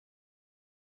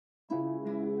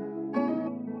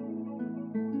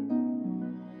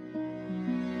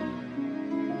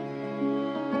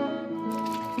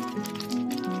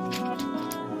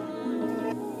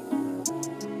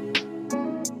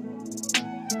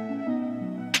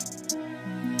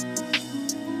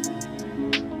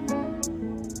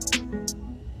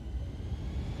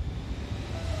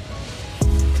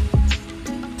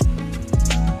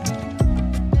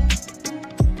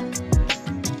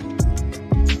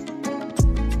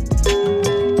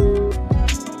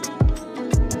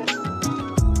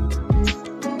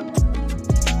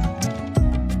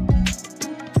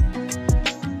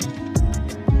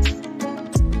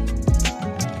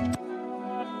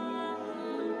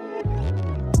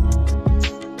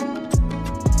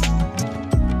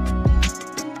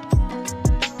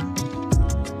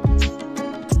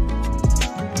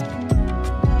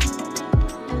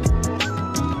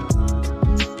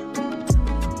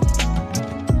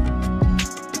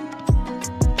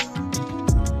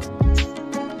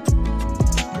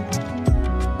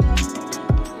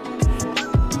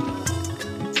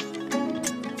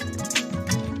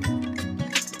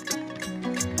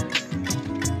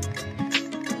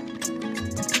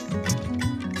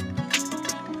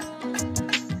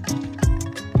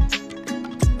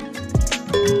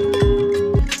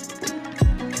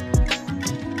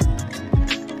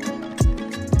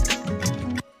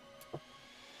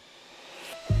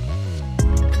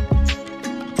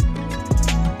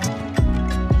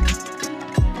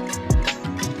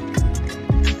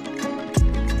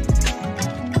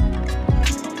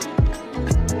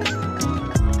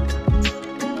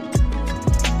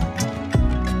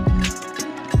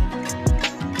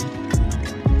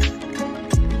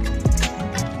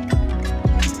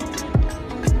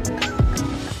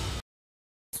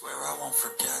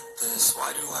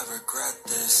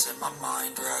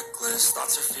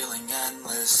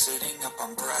sitting up,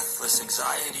 I'm breathless.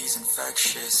 Anxiety's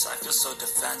infectious. I feel so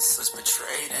defenseless,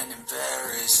 betrayed and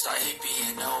embarrassed. I hate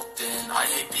being open, I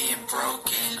hate being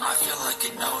broken. I feel like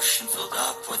an ocean filled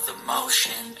up with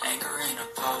emotion. Anger in a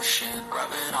potion, rub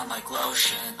it on like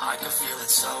lotion. I can feel it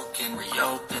soaking,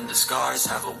 reopen, the scars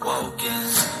have awoken.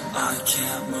 I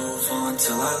can't move on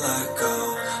till I let go.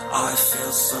 I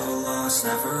feel so lost,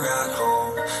 never at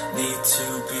home. Need to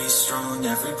be strong,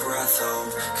 every breath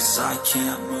hold. Cause I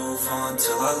can't move on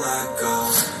till I let go.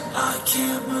 I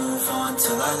can't move on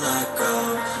till I let go.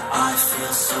 I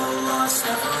feel so lost,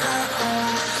 never at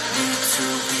home. Need to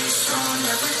be strong,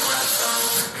 every breath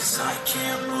hold. Cause I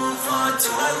can't move on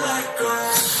till I let go.